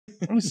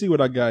Let me see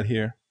what I got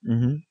here.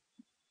 Mm-hmm.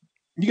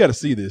 You got to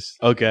see this.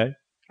 Okay.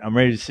 I'm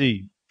ready to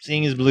see.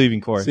 Seeing is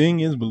believing, Corey. Seeing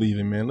is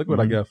believing, man. Look what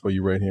I got for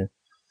you right here.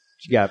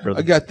 What you got, brother?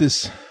 I got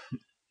this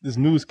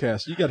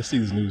newscaster. You got to see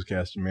this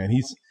newscaster, man.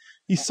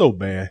 He's so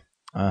bad.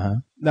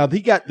 Now the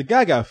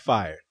guy got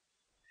fired,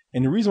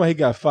 and the reason why he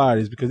got fired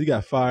is because he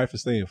got fired for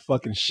saying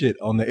fucking shit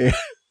on the air.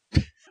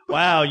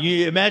 Wow,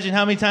 you imagine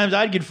how many times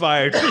I'd get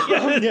fired.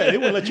 Yeah, they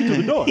wouldn't let you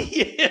through the door.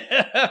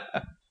 Yeah.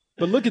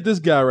 But look at this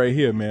guy right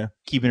here, man.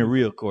 Keeping it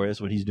real, Corey. That's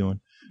what he's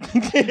doing.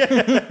 Fuck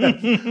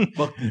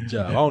this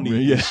job. I don't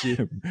need this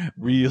shit.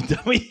 Real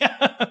dummy.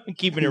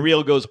 Keeping it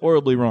real goes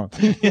horribly wrong.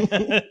 Let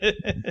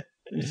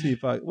me see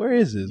where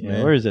is this,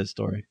 man? Where is that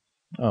story?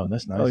 Oh,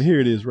 that's nice. Oh, here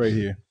it is right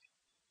here.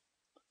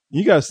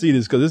 You got to see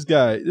this because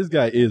this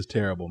guy is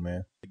terrible,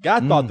 man. The guy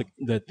thought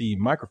that the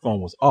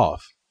microphone was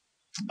off.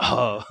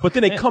 Oh. But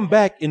then they come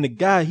back and the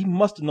guy, he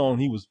must have known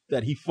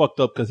that he fucked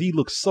up because he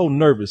looks so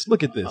nervous.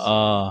 Look at this.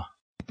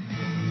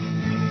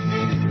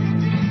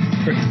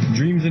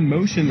 Dreams in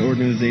Motion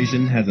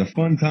organization has a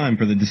fun time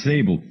for the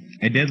disabled.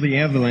 A deadly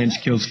avalanche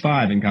kills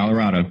 5 in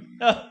Colorado.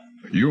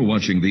 You're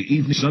watching the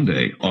Evening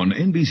Sunday on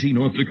NBC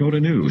North Dakota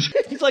News.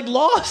 He's like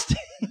lost.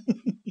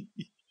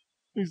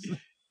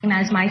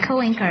 As my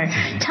co-anchor,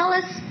 tell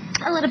us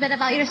a little bit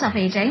about yourself,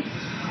 AJ.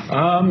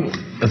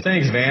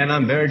 Thanks, Van.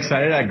 I'm very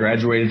excited. I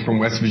graduated from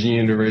West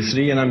Virginia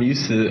University, and I'm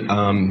used to,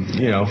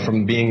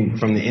 from being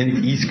from the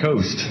East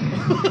Coast.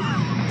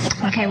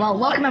 Okay, well,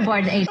 welcome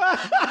aboard, AJ.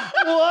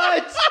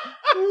 What?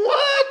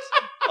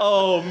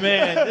 Oh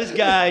man, this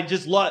guy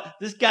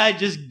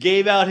just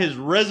gave out his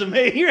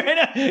resume right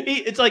now.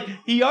 It's like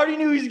he already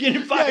knew he was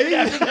getting fired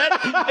after that.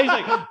 He's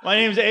like, my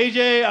name's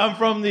AJ. I'm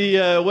from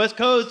the West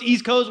Coast,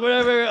 East Coast,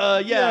 whatever.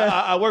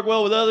 I work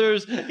well with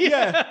others.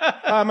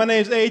 Hi, my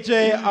name's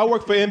AJ. I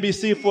work for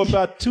NBC for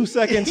about 2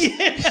 seconds.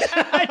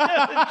 I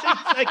know, 2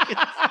 seconds.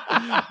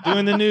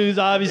 Doing the news,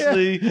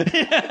 obviously.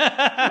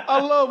 I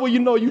love when you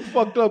know you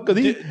fucked up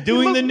because he's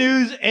doing the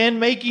news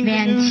and making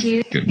the news.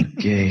 Good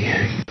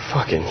gay.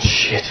 Fucking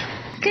shit.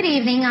 Good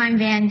evening, I'm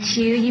Van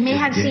Chu. You may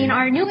have seen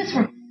our newest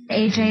from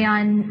AJ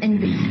on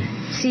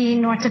NBC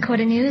North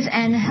Dakota News,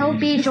 and he'll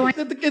be joined.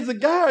 Is the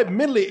guy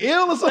mentally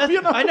ill or something?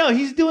 You know? I know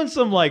he's doing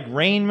some like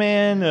Rain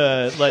Man,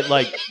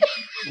 like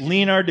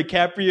Leonardo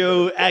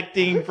DiCaprio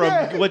acting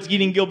from What's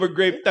Eating Gilbert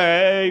Grape.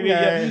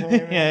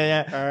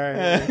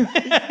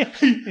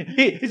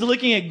 He's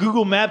looking at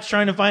Google Maps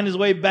trying to find his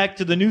way back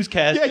to the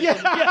newscast.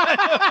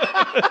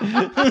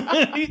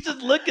 He's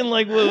just looking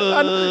like.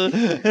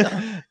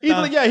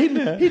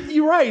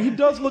 You're right. He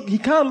does look. He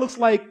kind of looks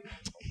like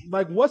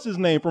what's his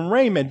name from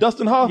Rain Man,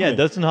 Dustin Hoffman. Yeah,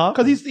 Dustin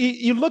Hoffman. Because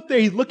you look there,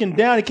 he's looking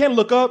down. He can't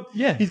look up.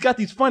 Yeah, he's got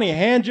these funny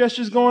hand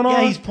gestures going on.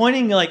 Yeah, he's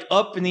pointing like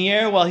up in the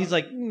air while he's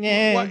like,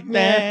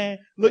 nah.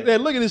 Look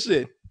at this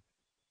shit.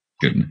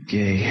 Good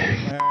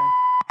gay.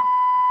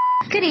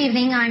 Good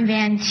evening, I'm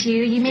Van Chu.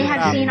 You may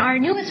have seen our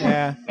newest from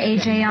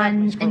AJ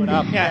on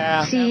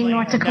NBC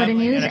North Dakota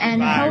News,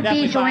 and he'll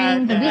be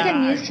joining the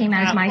weekend news team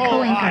as my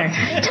co-anchor.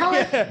 Tell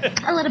us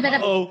a little bit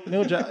about.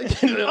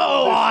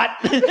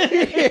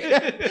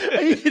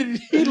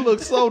 He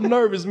looks so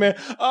nervous, man.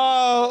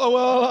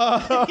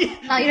 About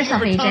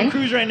yourself, AJ. Tom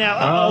Cruise right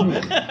now.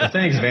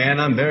 Thanks, Van.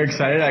 I'm very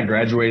excited. I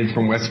graduated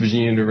from West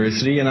Virginia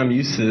University, and I'm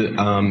used to,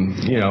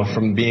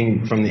 from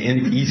being from the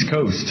East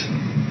Coast.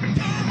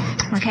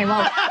 Okay,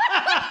 well.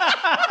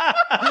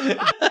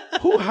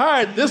 Who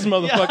hired this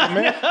motherfucker,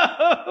 man?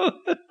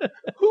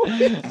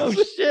 Oh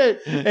shit!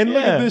 And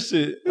look at this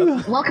shit.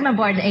 Welcome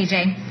aboard,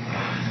 AJ.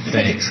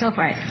 Thanks. Go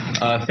for it.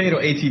 A fatal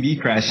ATV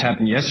crash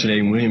happened yesterday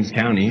in Williams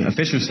County.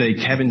 Officials say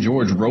Kevin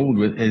George rolled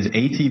with his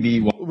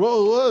ATV.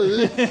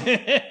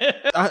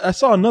 I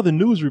saw another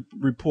news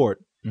report.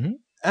 Mm-hmm.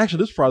 Actually,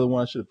 this is probably the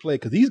one I should have played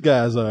because these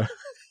guys are.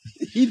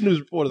 These news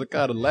reporters are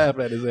kind of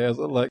laughing at his ass.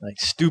 I'm like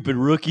stupid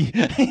rookie.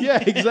 Yeah,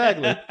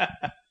 exactly.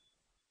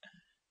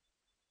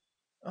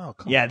 Oh,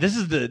 come on. This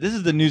is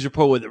the news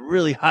report with a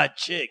really hot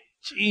chick.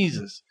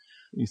 Jesus.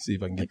 Let me see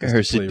if I can get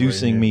her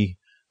seducing me.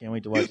 Can't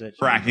wait to watch that.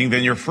 Cracking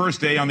than your first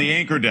day on the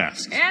anchor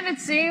desk. And it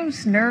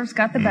seems nerves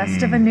got the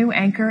best of a new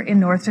anchor in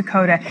North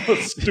Dakota.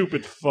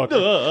 Stupid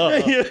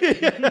fucker.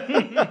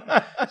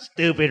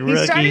 Stupid rookie.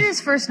 He started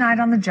his first night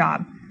on the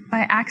job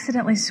by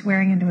accidentally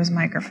swearing into his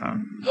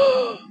microphone.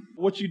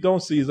 What you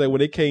don't see is that when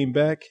they came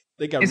back,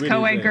 they got his rid of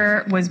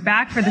co-anchor was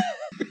back for the.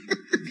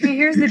 Okay,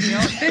 here's the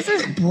deal. This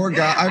is poor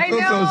guy. I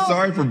feel so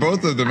sorry for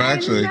both of them,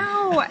 actually. I know.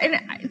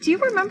 And do you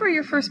remember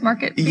your first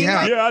market? Yeah,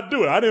 I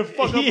do. I didn't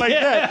fuck up like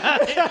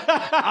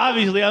that.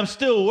 Obviously, I'm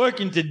still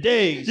working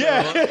today. So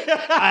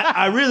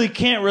I really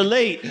can't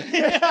relate.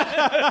 Hell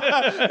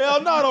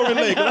no, I don't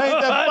relate. I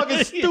ain't that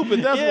fucking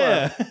stupid. That's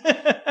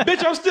why.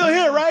 Bitch, I'm still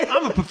here, right?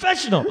 I'm a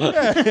professional.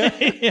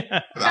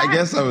 I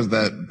guess I was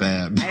that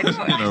bad. I don't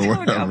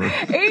know.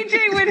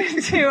 AJ went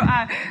into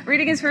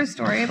reading his first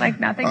story like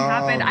nothing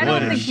happened. I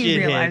don't think he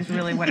realized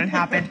really what had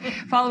happened.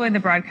 Following the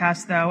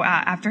broadcast, though,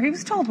 after he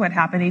was told what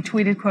happened, he tweeted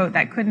tweeted, quote,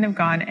 "That couldn't have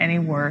gone any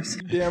worse."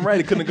 Damn right,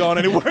 it couldn't have gone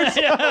any worse.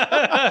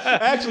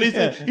 Actually,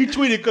 he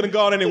tweeted it couldn't have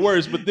gone any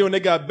worse, but then when they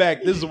got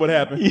back, this is what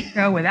happened.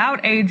 So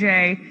without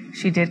AJ,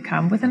 she did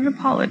come with an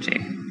apology.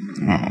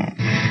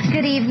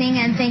 Good evening,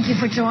 and thank you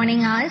for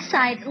joining us.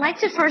 I'd like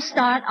to first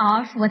start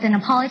off with an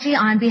apology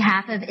on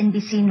behalf of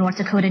NBC North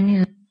Dakota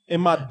News.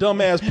 And my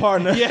dumbass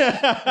partner. Yeah,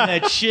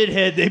 that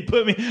shithead they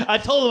put me. I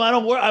told him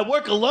I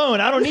work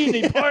alone. I don't need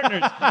any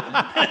partners.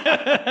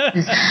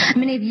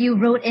 Many of you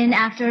wrote in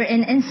after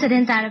an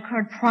incident that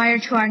occurred prior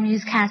to our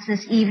newscast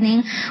this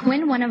evening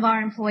when one of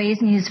our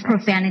employees used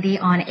profanity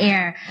on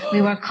air.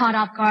 We were caught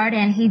off guard,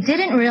 and he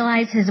didn't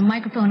realize his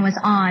microphone was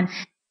on.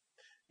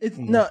 It's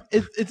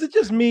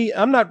just me.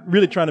 I'm not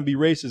really trying to be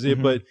racist here,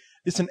 but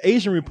it's an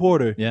Asian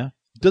reporter. Yeah.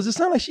 Does it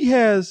sound like she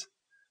has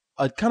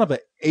a kind of an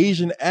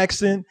Asian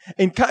accent?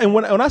 And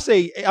when I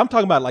say, I'm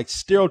talking about like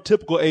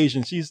stereotypical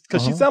Asian.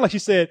 Because she sounded like she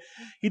said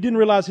he didn't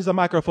realize his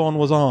microphone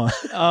was on.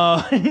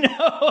 Oh,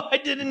 no, I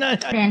did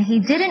not. And he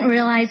didn't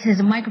realize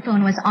his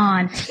microphone was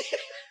on.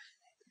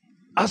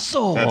 I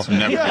saw. That's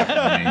never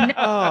happened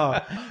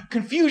to me.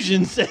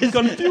 Confusion says. Says.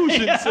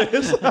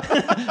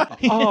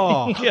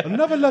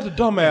 Never let a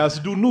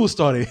dumbass do news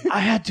story. I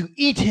had to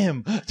eat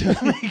him to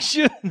make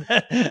sure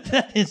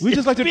that his We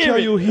just like to tell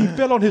you he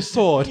fell on his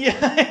sword.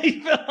 Yeah, he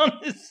fell on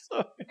his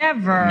sword.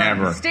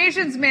 Never.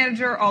 Station's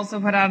manager also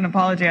put out an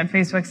apology on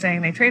Facebook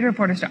saying they train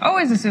reporters to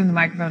always assume the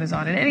microphone is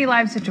on in any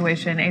live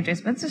situation.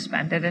 AJ's been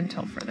suspended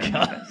until further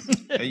notice.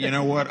 Hey, you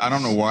know what? I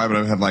don't know why, but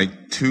I've had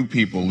like 2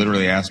 people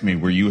literally ask me,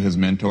 "Were you his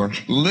mentor?"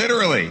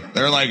 Literally,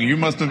 they're like, "You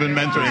must have been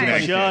mentoring that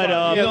kid." Shut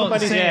up! Yeah, Don't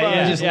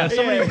say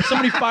it.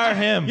 Somebody fire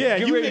him. Yeah,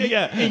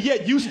 and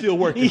yet you still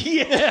working.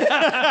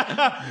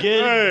 Yeah,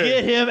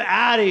 get him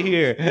out of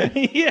here.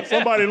 Yeah.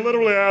 Somebody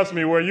literally asked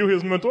me, "Were you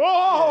his mentor?"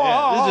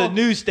 This is a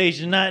news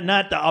station,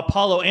 not the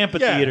Apollo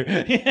Amphitheater.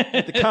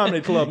 At the comedy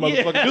club,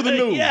 motherfucker. Yeah. Do the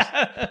news.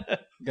 Yeah.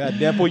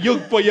 Goddamn, for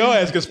your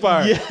ass gets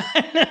fired. Yeah.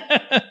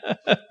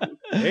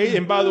 Hey,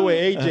 and by the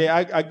way, AJ,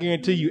 I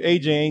guarantee you,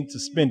 AJ ain't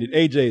suspended.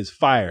 AJ is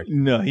fired.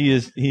 No, he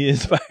is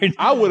fired.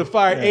 I would have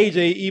fired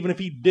AJ even if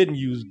he didn't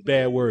use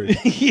bad words.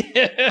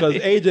 Yeah, because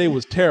AJ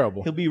was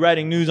terrible. He'll be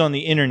writing news on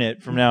the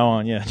internet from now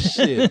on. Yeah,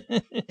 shit.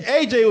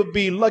 AJ would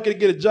be lucky to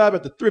get a job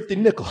at the Thrifty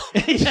Nickel.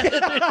 Hey,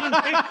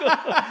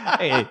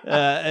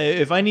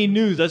 if I need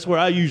news, that's where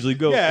I usually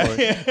go for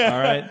it. All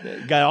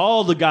right, got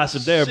all the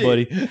gossip there,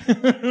 buddy.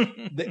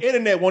 The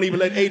internet won't even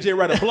let AJ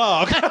write a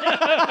blog.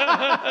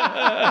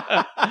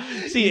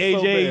 See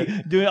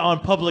AJ doing it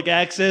on public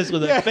access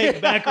with a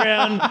fake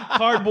background,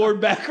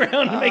 cardboard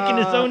background, making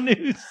his own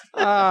news.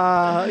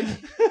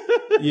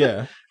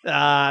 Yeah.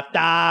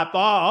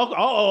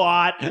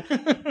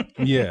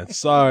 Yeah,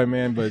 sorry,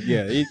 man, but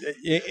yeah,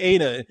 it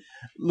ain't a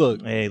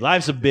look. Hey,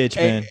 life's a bitch,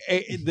 man.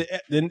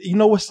 Then you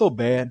know what's so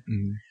bad?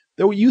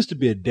 There used to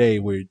be a day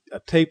where a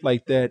tape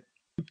like that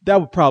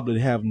would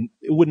probably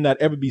it would not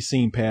ever be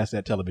seen past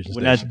that television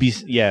station.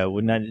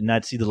 Would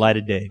not see the light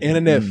of day.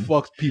 Internet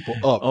fucks people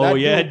up. Oh,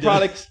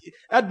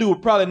 that dude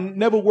would probably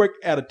never work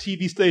at a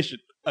TV station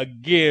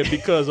again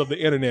because of the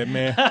internet,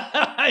 man.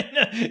 I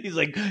know. He's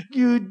like,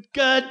 you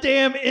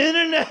goddamn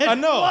internet. I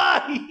know.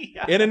 Why?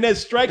 Internet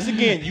strikes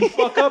again. You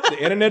fuck up, the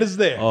internet is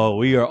there. Oh,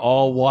 we are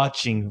all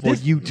watching for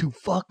you to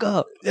fuck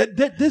up.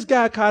 This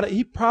guy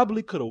he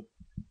probably could have.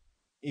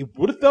 It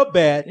would have felt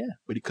bad,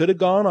 but he could have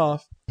gone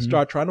off,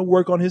 start trying to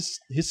work on his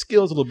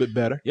skills a little bit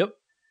better. Yep.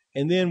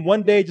 And then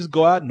one day just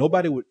go out.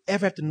 Nobody would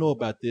ever have to know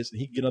about this, and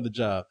he can get another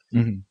job.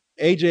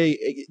 AJ,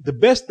 the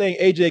best thing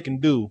AJ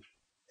can do,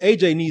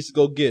 AJ needs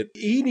to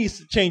he needs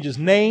to change his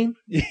name.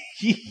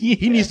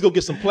 He needs to go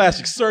get some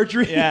plastic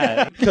surgery.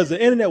 Yeah. Because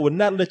the internet will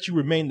not let you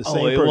remain the same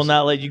person. It will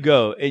not let you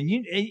go. And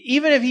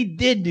even if he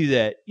did do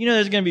that,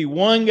 there's going to be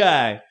one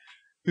guy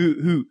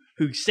who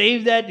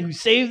saved that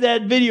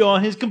video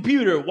on his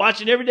computer,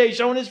 watching every day,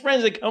 showing his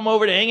friends that come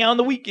over to hang out on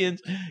the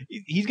weekends.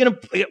 He's gonna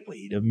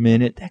wait a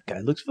minute. That guy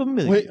looks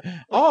familiar.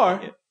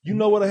 You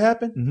know what'll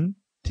happen?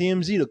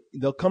 TMZ,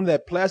 they'll come to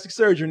that plastic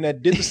surgeon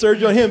that did the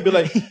surgery on him, and be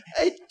like,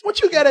 "Hey,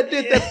 what you got that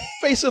did that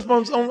face up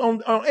on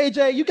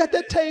AJ? You got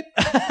that tape?"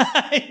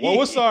 Well,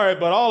 we're sorry,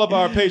 but all of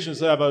our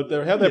patients have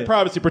their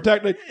privacy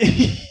protected.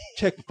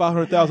 Check for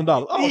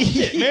 $500,000. Oh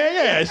shit, man!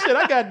 Yeah, shit.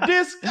 I got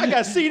disc. I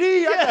got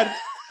CD.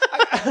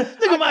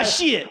 Look at my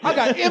shit. I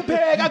got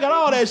MPEG. I got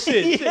all that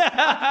shit. Yeah.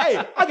 Hey,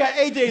 I got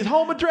AJ's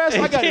home address.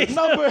 I got his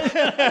number.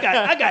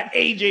 I got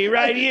AJ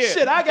right here.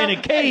 Shit, I got in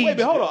a cage. Wait a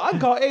minute, hold on. I can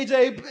call AJ.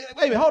 Wait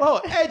a minute, hold on.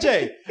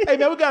 AJ. Hey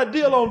man, we got a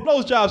deal on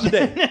blows jobs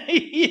today.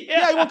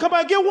 Yeah, you want to come out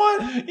and get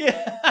one?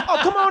 Yeah. Oh,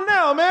 come on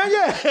now, man.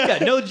 Yeah.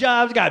 Got no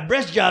jobs. Got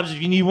breast jobs if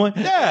you need one.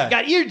 Yeah.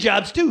 Got ear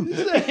jobs too.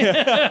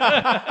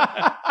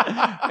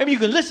 Maybe you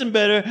can listen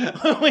better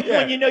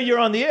when you know you're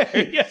on the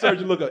air. Yeah.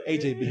 Surgeon, look up.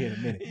 AJ be here in a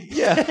minute.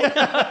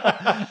 Yeah.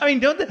 I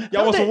mean,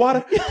 y'all want some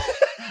water?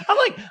 I'm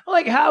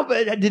like, how?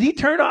 Did he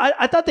turn on?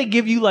 I thought they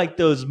give you like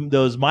those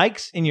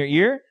mics in your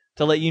ear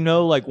to let you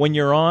know like when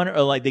you're on,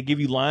 or like they give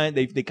you line.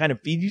 They kind of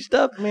feed you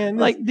stuff. Man,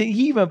 like did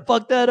he even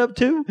fuck that up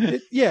too?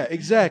 Yeah,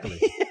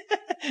 exactly.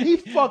 He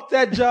fucked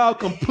that job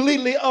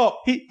completely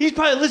up. He's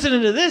probably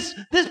listening to this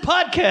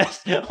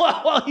podcast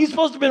while he's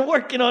supposed to have been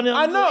working on it.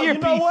 I know. You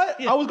know what?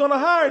 Yeah. I was gonna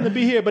hire him to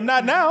be here, but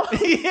not now.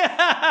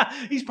 Yeah,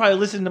 he's probably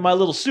listening to my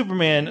little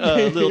Superman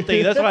little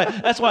thing.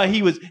 That's why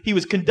he was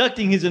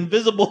conducting his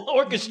invisible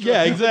orchestra.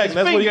 Yeah, exactly.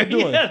 That's what he was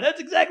doing. Yeah, that's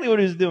exactly what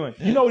he was doing.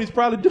 You know what he's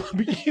probably doing?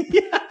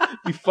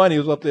 Be funny. He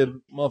was up there,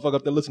 motherfucker,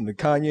 up there listening to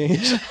Kanye.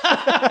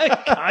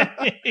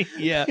 Kanye.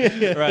 Yeah.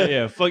 Right.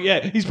 Yeah. Fuck yeah.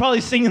 He's probably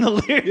singing the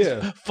lyrics.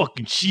 Yeah.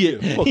 Fucking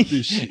shit. Yeah, fuck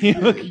this shit.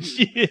 Fucking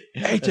shit.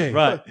 AJ.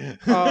 Right.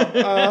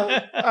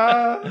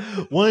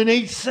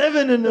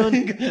 187 and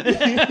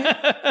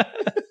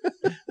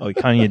Oh,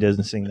 Kanye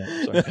doesn't sing that.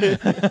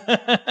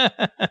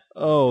 Sorry.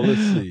 Oh, let's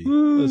see.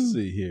 Let's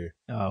see here.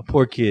 Oh,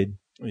 poor kid.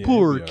 Yeah,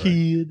 poor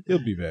kid. Right. He'll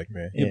be back,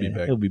 man. He'll be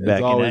back. He'll be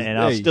back, and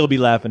I'll still be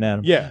laughing at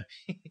him. Yeah.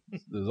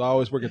 There's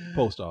always work at the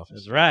post office.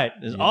 That's right.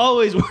 There's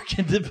always work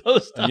at the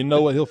post office. You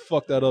know what? He'll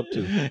fuck that up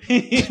too.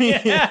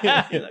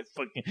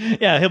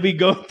 Yeah, he'll be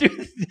going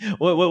through.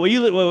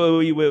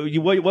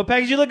 What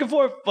package you looking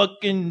for?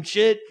 Fucking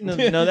shit. No,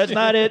 that's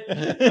not it.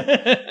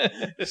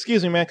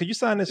 Excuse me, man. Could you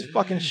sign this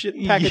fucking shit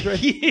package right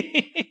here?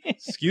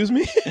 Excuse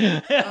me.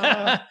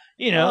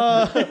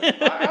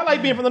 I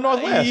like being from the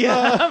Northwest.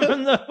 Yeah, I'm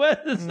from the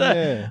West.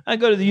 Yeah. I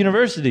go to the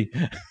university.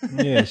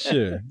 Yeah,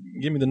 sure.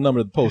 Give me the number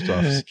of the post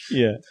office.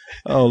 Yeah.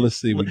 Oh, let's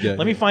see.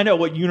 Let me find out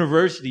what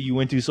university you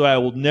went to, so I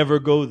will never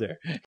go there.